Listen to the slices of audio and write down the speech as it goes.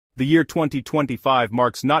The year 2025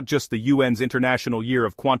 marks not just the UN's International Year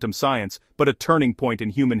of Quantum Science, but a turning point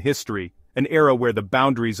in human history, an era where the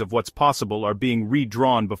boundaries of what's possible are being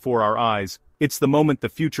redrawn before our eyes. It's the moment the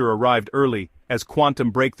future arrived early, as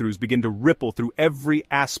quantum breakthroughs begin to ripple through every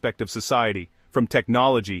aspect of society, from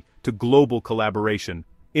technology to global collaboration.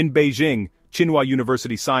 In Beijing, Chinua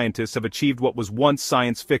University scientists have achieved what was once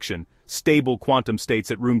science fiction, stable quantum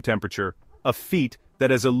states at room temperature, a feat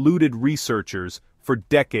that has eluded researchers for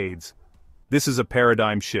decades. This is a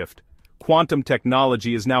paradigm shift. Quantum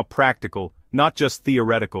technology is now practical, not just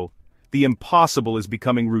theoretical. The impossible is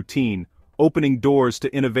becoming routine, opening doors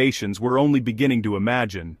to innovations we're only beginning to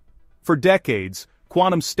imagine. For decades,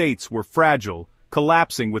 quantum states were fragile,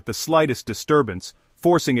 collapsing with the slightest disturbance,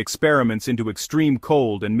 forcing experiments into extreme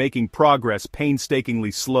cold and making progress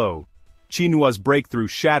painstakingly slow. Chinua's breakthrough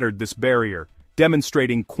shattered this barrier,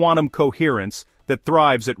 demonstrating quantum coherence that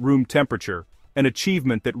thrives at room temperature, an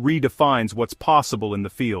achievement that redefines what's possible in the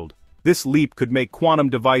field. This leap could make quantum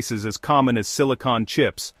devices as common as silicon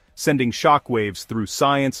chips, sending shockwaves through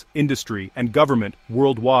science, industry, and government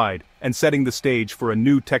worldwide, and setting the stage for a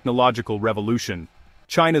new technological revolution.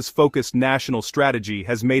 China's focused national strategy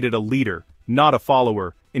has made it a leader, not a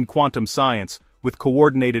follower, in quantum science, with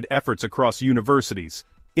coordinated efforts across universities,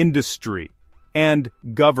 industry, and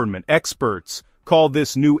government. Experts call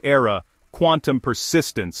this new era quantum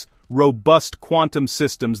persistence, robust quantum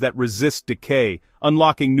systems that resist decay,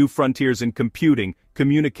 unlocking new frontiers in computing,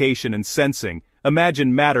 communication, and sensing.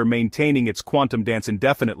 Imagine matter maintaining its quantum dance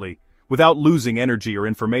indefinitely, without losing energy or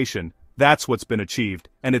information. That's what's been achieved,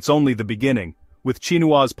 and it's only the beginning. With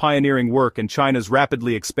Chinua's pioneering work and China's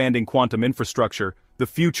rapidly expanding quantum infrastructure, the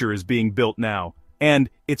future is being built now. And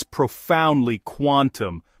it's profoundly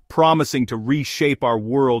quantum, promising to reshape our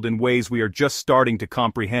world in ways we are just starting to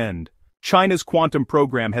comprehend. China's quantum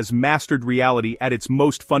program has mastered reality at its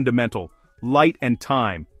most fundamental, light and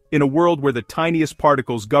time. In a world where the tiniest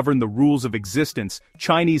particles govern the rules of existence,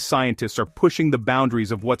 Chinese scientists are pushing the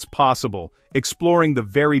boundaries of what's possible, exploring the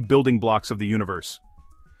very building blocks of the universe.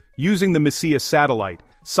 Using the Messiah satellite,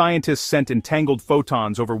 scientists sent entangled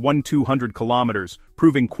photons over 1,200 kilometers,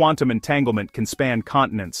 proving quantum entanglement can span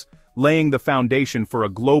continents, laying the foundation for a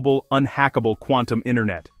global, unhackable quantum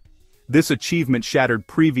internet. This achievement shattered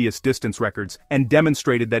previous distance records and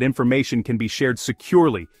demonstrated that information can be shared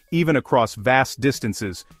securely, even across vast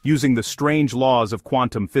distances, using the strange laws of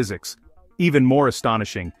quantum physics. Even more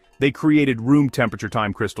astonishing, they created room temperature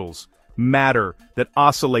time crystals, matter that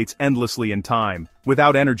oscillates endlessly in time,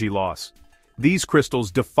 without energy loss. These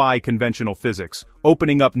crystals defy conventional physics,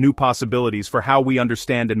 opening up new possibilities for how we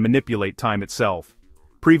understand and manipulate time itself.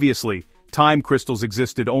 Previously, time crystals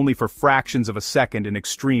existed only for fractions of a second in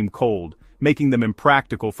extreme cold, making them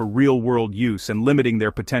impractical for real-world use and limiting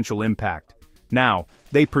their potential impact. Now,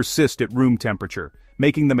 they persist at room temperature,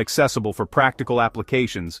 making them accessible for practical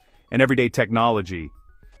applications and everyday technology.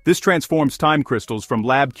 This transforms time crystals from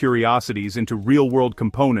lab curiosities into real-world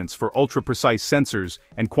components for ultra-precise sensors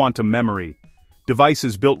and quantum memory.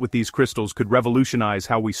 Devices built with these crystals could revolutionize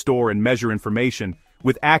how we store and measure information,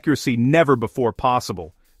 with accuracy never before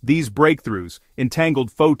possible. These breakthroughs, entangled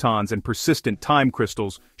photons and persistent time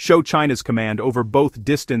crystals, show China's command over both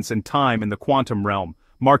distance and time in the quantum realm,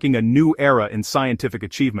 marking a new era in scientific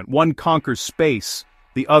achievement. One conquers space,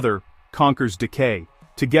 the other conquers decay.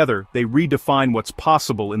 Together, they redefine what's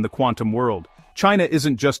possible in the quantum world. China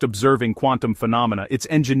isn't just observing quantum phenomena, it's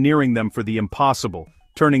engineering them for the impossible,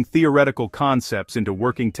 turning theoretical concepts into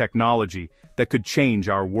working technology that could change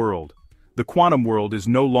our world. The quantum world is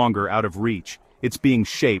no longer out of reach. It's being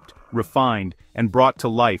shaped, refined, and brought to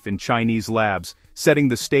life in Chinese labs, setting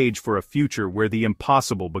the stage for a future where the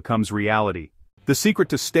impossible becomes reality. The secret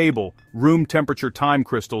to stable, room-temperature time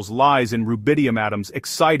crystals lies in rubidium atoms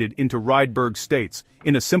excited into Rydberg states.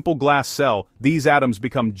 In a simple glass cell, these atoms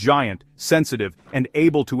become giant, sensitive, and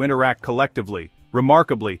able to interact collectively.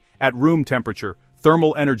 Remarkably, at room temperature,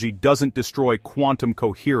 thermal energy doesn't destroy quantum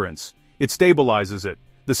coherence. It stabilizes it.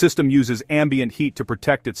 The system uses ambient heat to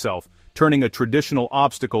protect itself, turning a traditional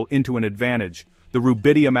obstacle into an advantage. The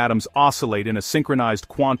rubidium atoms oscillate in a synchronized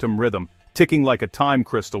quantum rhythm, ticking like a time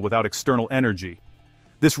crystal without external energy.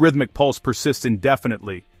 This rhythmic pulse persists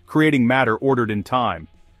indefinitely, creating matter ordered in time.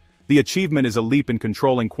 The achievement is a leap in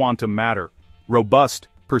controlling quantum matter, robust,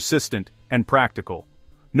 persistent, and practical.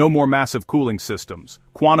 No more massive cooling systems.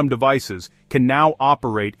 Quantum devices can now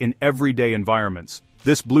operate in everyday environments.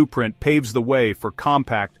 This blueprint paves the way for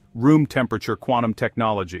compact, room-temperature quantum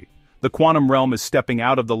technology. The quantum realm is stepping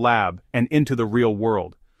out of the lab and into the real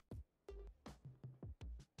world.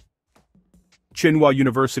 Chinua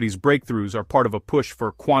University's breakthroughs are part of a push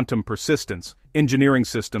for quantum persistence, engineering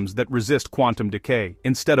systems that resist quantum decay.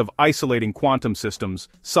 Instead of isolating quantum systems,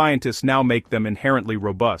 scientists now make them inherently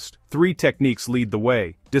robust. 3 techniques lead the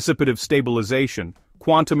way: dissipative stabilization,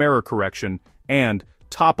 quantum error correction, and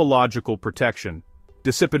topological protection.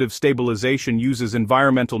 Dissipative stabilization uses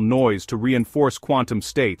environmental noise to reinforce quantum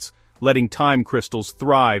states, letting time crystals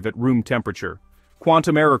thrive at room temperature.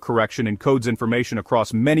 Quantum error correction encodes information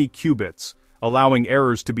across many qubits, allowing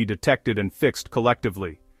errors to be detected and fixed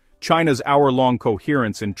collectively. China's hour-long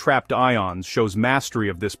coherence in trapped ions shows mastery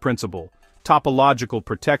of this principle. Topological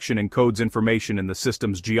protection encodes information in the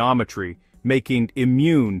system's geometry, making it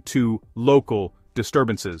immune to local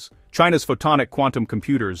disturbances. China's photonic quantum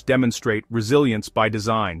computers demonstrate resilience by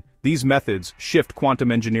design. These methods shift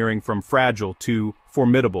quantum engineering from fragile to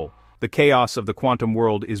formidable. The chaos of the quantum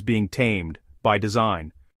world is being tamed by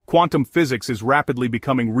design. Quantum physics is rapidly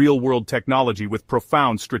becoming real-world technology with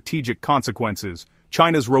profound strategic consequences.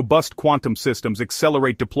 China's robust quantum systems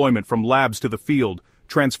accelerate deployment from labs to the field,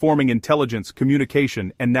 transforming intelligence,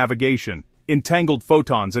 communication, and navigation. Entangled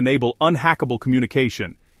photons enable unhackable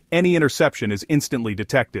communication. Any interception is instantly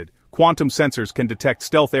detected. Quantum sensors can detect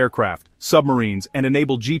stealth aircraft, submarines, and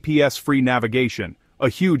enable GPS-free navigation, a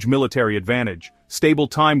huge military advantage. Stable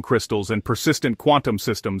time crystals and persistent quantum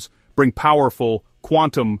systems bring powerful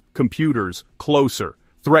quantum computers closer,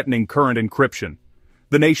 threatening current encryption.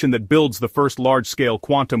 The nation that builds the first large-scale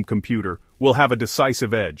quantum computer will have a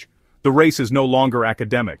decisive edge. The race is no longer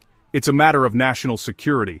academic. It's a matter of national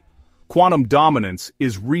security. Quantum dominance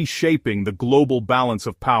is reshaping the global balance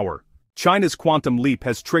of power. China's quantum leap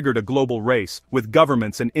has triggered a global race, with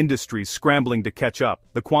governments and industries scrambling to catch up.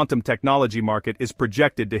 The quantum technology market is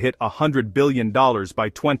projected to hit $100 billion by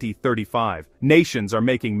 2035. Nations are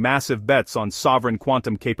making massive bets on sovereign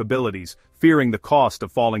quantum capabilities, fearing the cost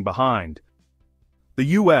of falling behind. The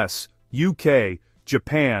US, UK,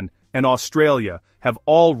 Japan, and Australia have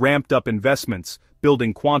all ramped up investments,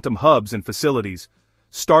 building quantum hubs and facilities.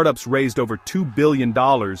 Startups raised over $2 billion in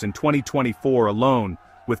 2024 alone,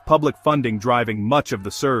 with public funding driving much of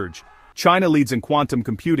the surge. China leads in quantum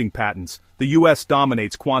computing patents. The US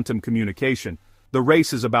dominates quantum communication. The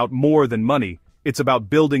race is about more than money. It's about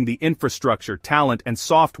building the infrastructure, talent, and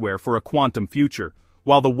software for a quantum future.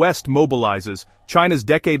 While the West mobilizes, China's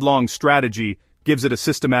decade-long strategy gives it a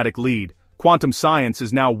systematic lead. Quantum science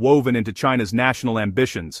is now woven into China's national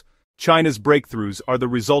ambitions. China's breakthroughs are the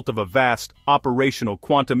result of a vast, operational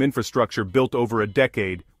quantum infrastructure built over a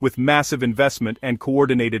decade, with massive investment and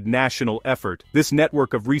coordinated national effort. This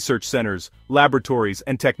network of research centers, laboratories,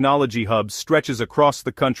 and technology hubs stretches across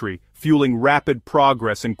the country, fueling rapid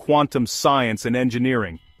progress in quantum science and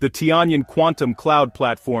engineering. The Tianyan Quantum Cloud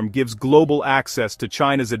Platform gives global access to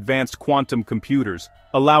China's advanced quantum computers,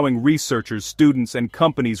 allowing researchers, students, and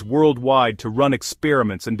companies worldwide to run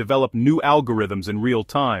experiments and develop new algorithms in real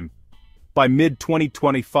time. By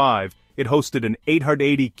mid-2025, it hosted an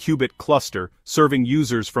 880-qubit cluster, serving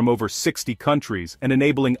users from over 60 countries and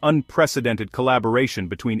enabling unprecedented collaboration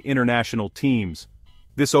between international teams.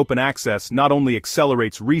 This open access not only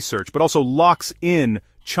accelerates research but also locks in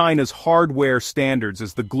China's hardware standards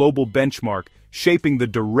as the global benchmark, shaping the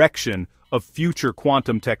direction of future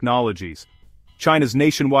quantum technologies. China's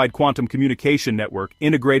nationwide quantum communication network,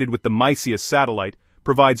 integrated with the Mycius satellite,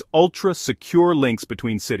 provides ultra-secure links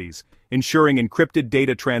between cities, ensuring encrypted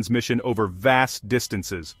data transmission over vast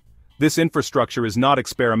distances. This infrastructure is not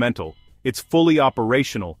experimental, it's fully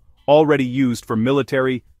operational, already used for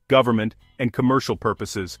military, government, and commercial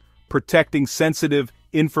purposes, protecting sensitive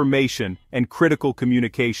information and critical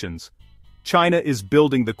communications. China is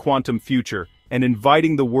building the quantum future and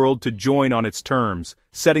inviting the world to join on its terms,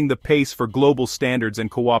 setting the pace for global standards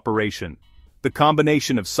and cooperation. The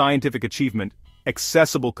combination of scientific achievement,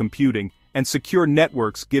 accessible computing, and secure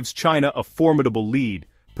networks gives China a formidable lead,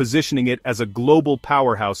 positioning it as a global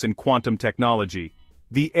powerhouse in quantum technology.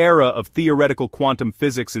 The era of theoretical quantum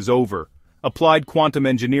physics is over. Applied quantum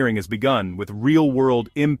engineering has begun, with real-world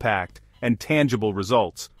impact and tangible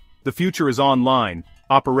results. The future is online,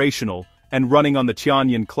 operational, and running on the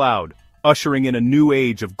Tianyan cloud, ushering in a new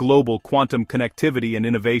age of global quantum connectivity and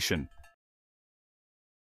innovation.